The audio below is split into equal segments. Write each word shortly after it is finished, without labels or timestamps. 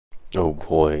oh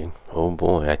boy,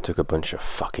 I took a bunch of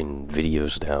fucking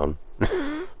videos down.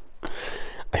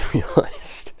 I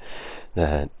realized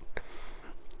that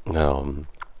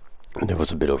it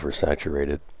was a bit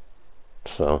oversaturated,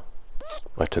 so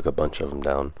I took a bunch of them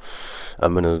down.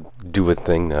 I'm gonna do a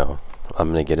thing now. I'm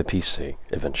gonna get a PC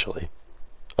eventually,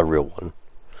 a real one.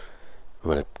 I'm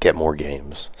gonna get more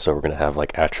games, so we're gonna have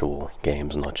like actual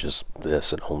games, not just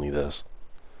this and only this.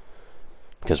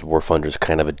 Because War Thunder is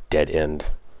kind of a dead end.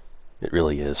 It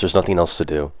really is. There's nothing else to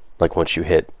do. Like once you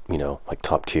hit, like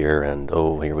top tier and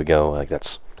oh, here we go. Like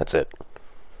that's it.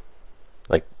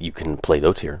 Like you can play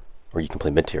low tier or you can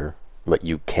play mid tier, but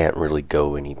you can't really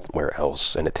go anywhere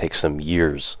else, and it takes them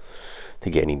years to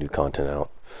get any new content out.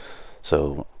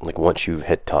 So like once you've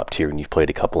hit top tier and you've played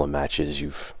a couple of matches,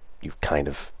 you've kind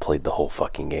of played the whole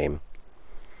fucking game.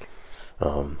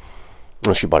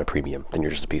 Unless you bought a premium, then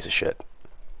you're just a piece of shit.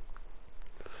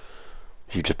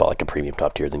 If you just bought like a premium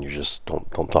top tier, then you just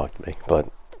don't talk to me. But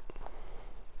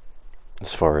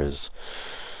as far as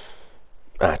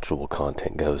actual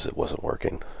content goes, it wasn't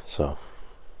working. So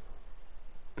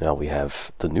now we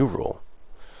have the new rule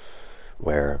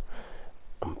where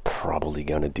I'm probably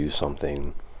gonna do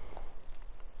something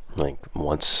like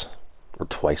once or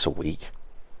twice a week,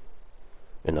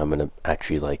 and I'm gonna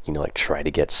actually like try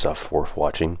to get stuff worth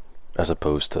watching, as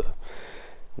opposed to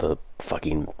the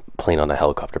fucking plane on a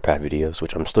helicopter pad videos,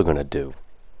 which I'm still gonna do,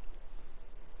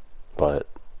 but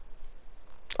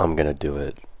I'm gonna do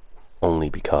it only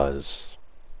because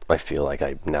I feel like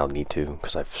I now need to,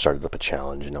 because I've started up a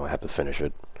challenge and now I have to finish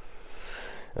it.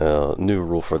 New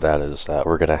rule for that is that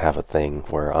we're gonna have a thing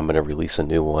where I'm gonna release a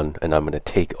new one and I'm gonna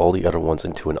take all the other ones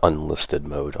into an unlisted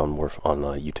mode on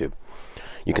YouTube.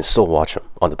 You can still watch them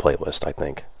on the playlist, I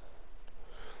think,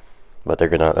 but they're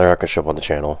not gonna show up on the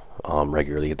channel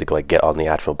regularly. You have to like get on the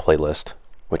actual playlist,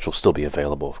 which will still be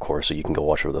available, of course, so you can go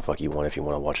watch whatever the fuck you want if you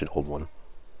want to watch an old one.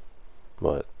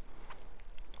 But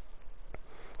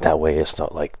that way it's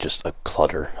not like just a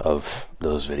clutter of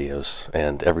those videos,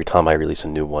 and every time I release a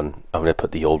new one, I'm going to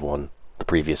put the old one, the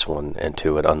previous one,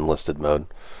 into an unlisted mode,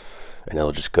 and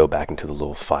it'll just go back into the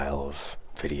little file of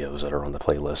videos that are on the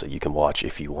playlist that you can watch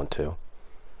if you want to.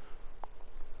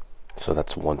 So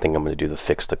that's one thing I'm going to do to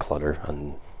fix the clutter.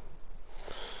 And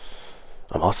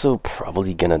I'm also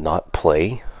probably going to not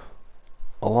play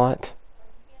a lot.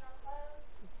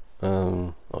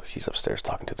 Oh, she's upstairs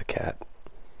talking to the cat.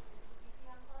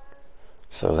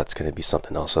 So that's going to be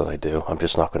something else that I do. I'm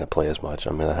just not going to play as much.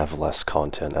 I'm going to have less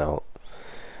content out.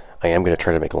 I am going to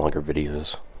try to make longer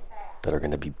videos that are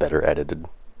going to be better edited.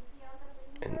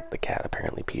 And the cat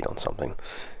apparently peed on something.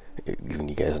 Giving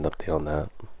you guys an update on that.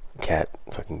 Cat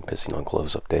fucking pissing on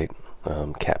clothes update.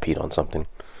 Cat peed on something.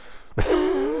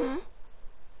 I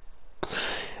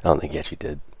don't think he actually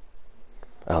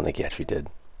did.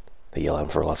 They yell at him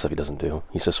for a lot of stuff he doesn't do.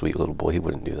 He's a sweet little boy. He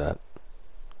wouldn't do that.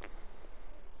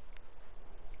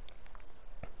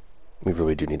 We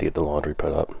really do need to get the laundry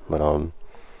put up, but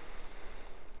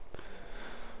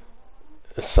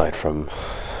aside from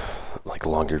like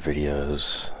longer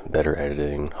videos, better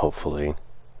editing, hopefully,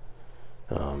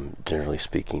 generally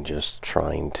speaking, just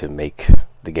trying to make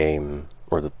the game,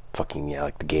 or the fucking,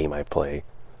 like the games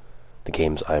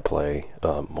I play,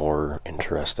 more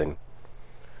interesting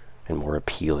and more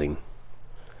appealing.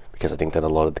 Because I think that a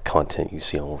lot of the content you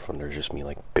see on War Thunder is just me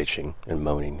like bitching and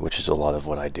moaning, which is a lot of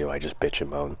what I do. I just bitch and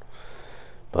moan.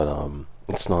 But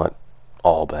it's not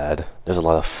all bad. There's a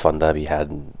lot of fun to be had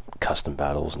in custom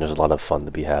battles, and there's a lot of fun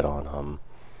to be had on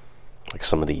like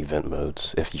some of the event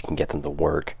modes, if you can get them to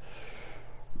work.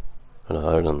 And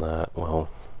other than that, well,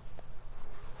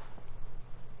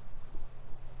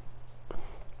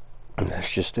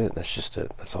 that's just it.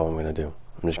 That's all I'm gonna do.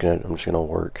 I'm just gonna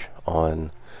work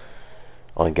on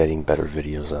getting better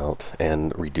videos out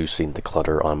and reducing the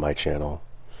clutter on my channel,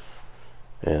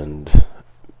 and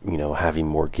having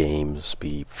more games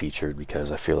be featured,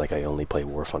 because I feel like I only play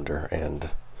War Thunder and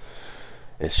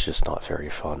it's just not very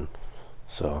fun.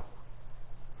 So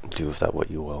do with that what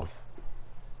you will.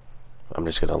 I'm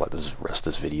just gonna let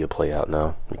this video play out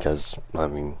now, because I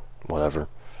mean, whatever.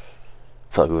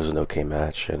 I felt like it was an okay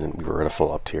match and we were at a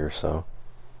full up tier, so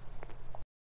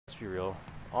let's be real.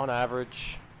 On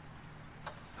average,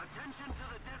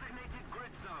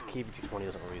 KV220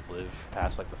 doesn't really live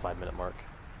past like the 5-minute mark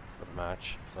of the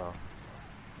match, so.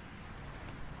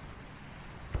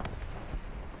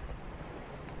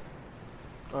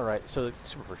 Alright, so the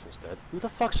super person's dead. Who the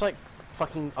fuck's like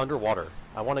fucking underwater?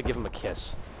 I want to give him a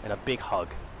kiss and a big hug.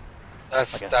 That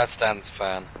stands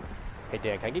fan. Hey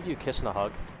Dan, can I give you a kiss and a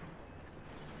hug?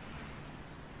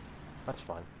 That's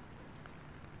fine.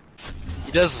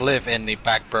 He does live in the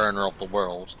back burner of the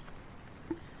world.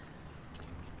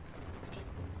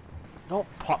 Don't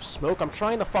pop smoke. I'm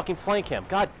trying to fucking flank him.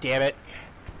 God damn it.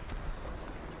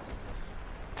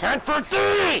 10 for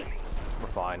 3! We're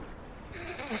fine.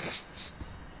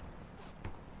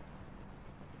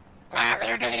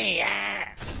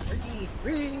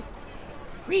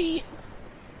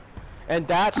 And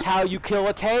that's how you kill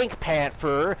a tank,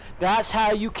 Panther. That's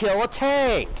how you kill a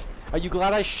tank. Are you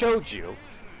glad I showed you?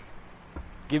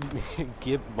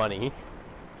 Give money.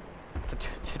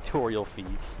 Tutorial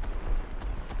fees.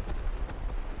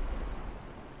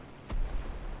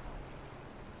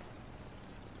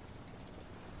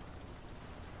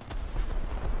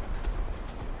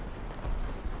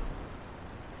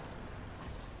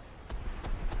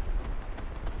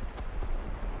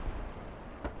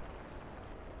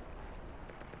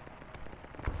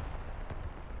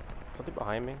 Something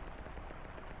behind me?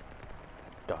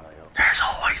 God, I hope. There's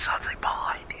always something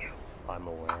behind you. I'm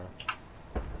aware.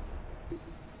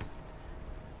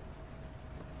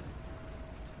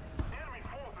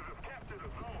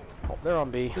 Oh, they're on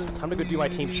B. Time to go do my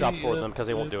team shop for them because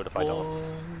they won't do it if I don't.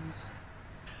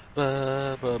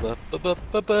 Oh,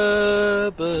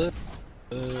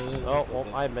 well,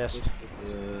 I missed.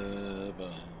 You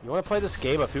want to play this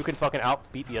game of who can fucking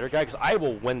outbeat the other guy? Because I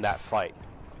will win that fight.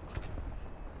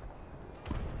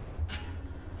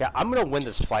 Yeah, I'm gonna win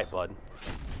this fight, bud.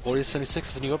 Warrior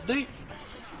 76 is a new update?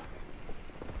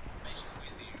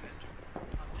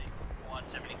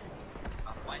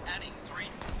 By adding 3,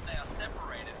 they are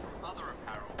separated from other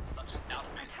apparel, such as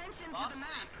outfits. Lastly,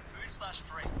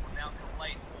 food/drink will now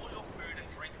collate all your food and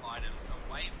drink items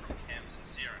away from chems and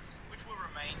serums, which will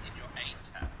remain in your aid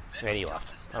tab. And he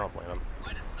left. I don't blame him.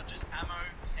 Items such as ammo,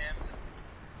 chems,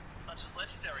 such as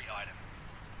legendary items.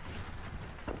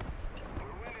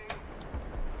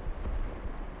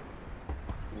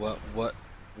 What? What?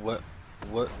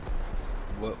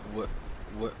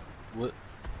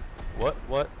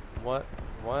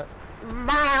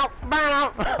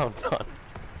 I'm done.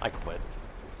 I quit.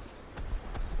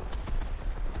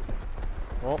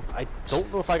 Well, I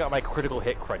don't know if I got my critical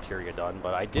hit criteria done,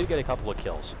 but I did get a couple of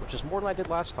kills, which is more than I did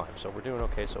last time, so we're doing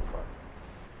okay so far.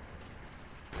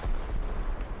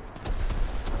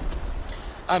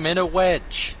 I'm in a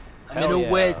wedge. I'm in a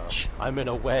wedge. I'm in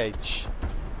a wedge.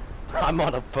 I'm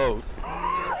on a boat.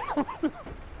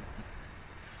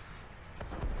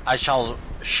 I shall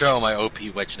show my OP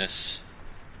wedgeness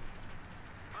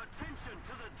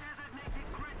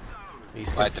He's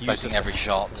by confused deflecting as every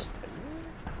shot.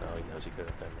 No, he knows he could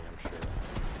have been me, I'm sure.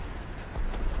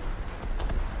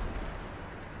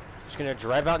 Just gonna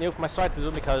drive out and open my side to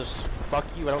them because fuck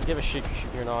you, I don't give a shit if you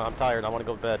shoot me or not. I'm tired, I want to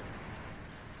go to bed.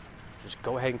 Just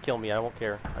go ahead and kill me, I won't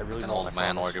care. I really An won't. old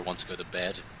man already wants to go to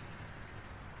bed.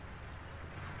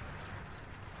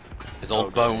 His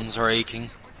old bones are aching.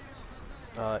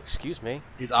 Excuse me.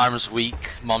 His arms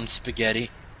weak. Mom's spaghetti.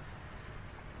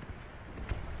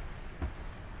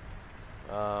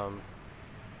 I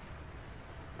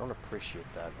don't appreciate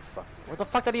that. Where the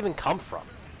fuck did that even come from?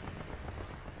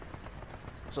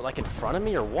 Was it like in front of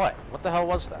me or what? What the hell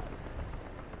was that?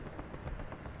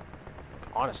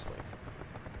 Honestly.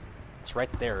 It's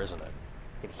right there, isn't it?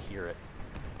 I can hear it.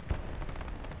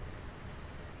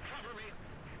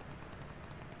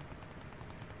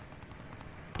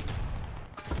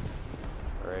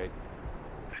 Alright.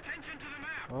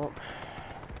 Well.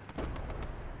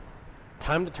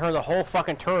 Time to turn the whole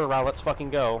fucking turret around. Let's fucking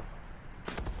go.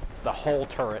 The whole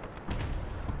turret.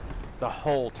 The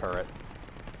whole turret.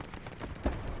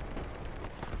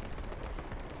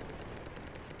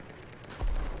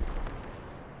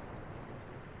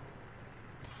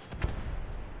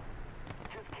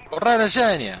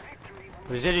 Разрешение.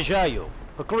 Заряжаю.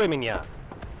 Покрой меня.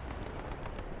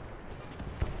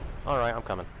 Alright, I'm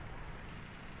coming.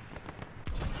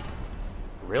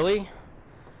 Really?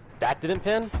 That didn't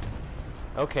pin?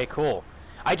 Okay, cool.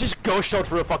 I just ghost showed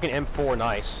through a fucking M4,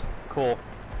 nice. Cool.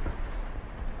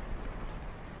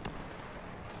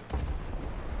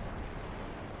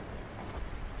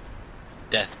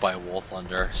 Death by Wall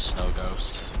Thunder, Snow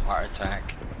Ghost, Heart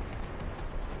Attack.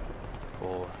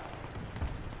 Cool.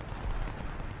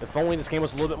 If only this game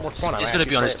was a little bit more fun. It's gonna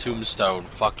be on his tombstone.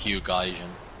 Fuck you, Gaijin.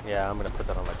 Yeah, I'm gonna put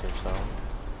that on my tombstone.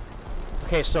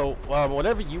 Okay, so,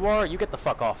 whatever you are, you get the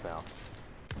fuck off now.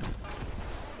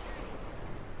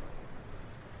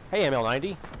 Hey,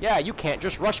 ML90. Yeah, you can't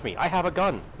just rush me. I have a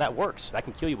gun. That works. I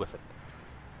can kill you with it.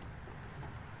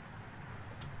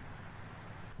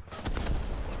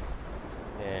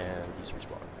 And he's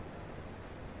respawned.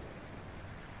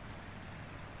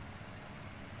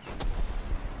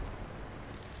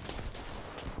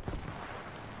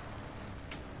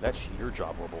 That's your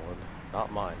job, Warlord,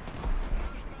 not mine.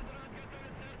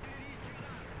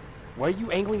 What are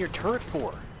you angling your turret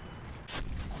for?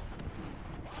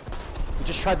 You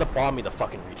just tried to bomb me, the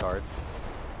fucking retard.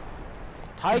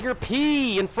 Tiger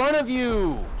P in front of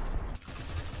you!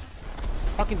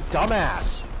 Fucking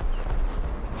dumbass.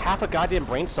 Half a goddamn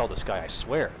brain cell, this guy, I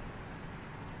swear.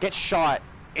 Gets shot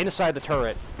inside the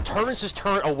turret, turns his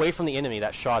turret away from the enemy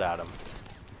that shot at him,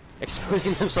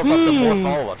 exposing himself up to more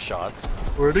follow-up shots.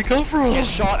 Where'd he come from? Gets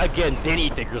shot again, then he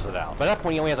figures it out. By that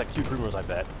point, he only has like 2 crew members, I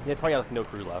bet. He probably has like no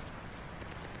crew left.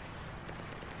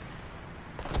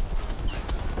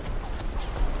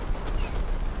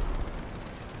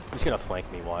 He's gonna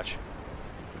flank me, watch.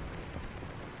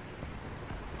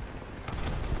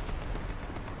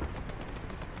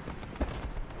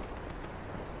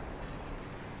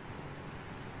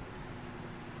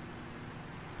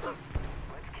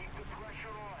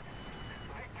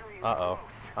 Uh-oh.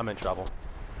 I'm in trouble.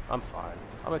 I'm fine.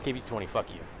 I'm a KB-20,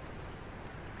 fuck you.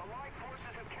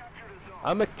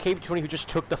 I'm a KB-20 who just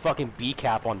took the fucking B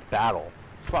cap on battle.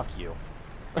 Fuck you.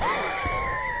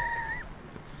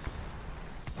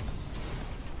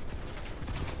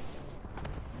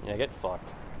 Yeah, get fucked.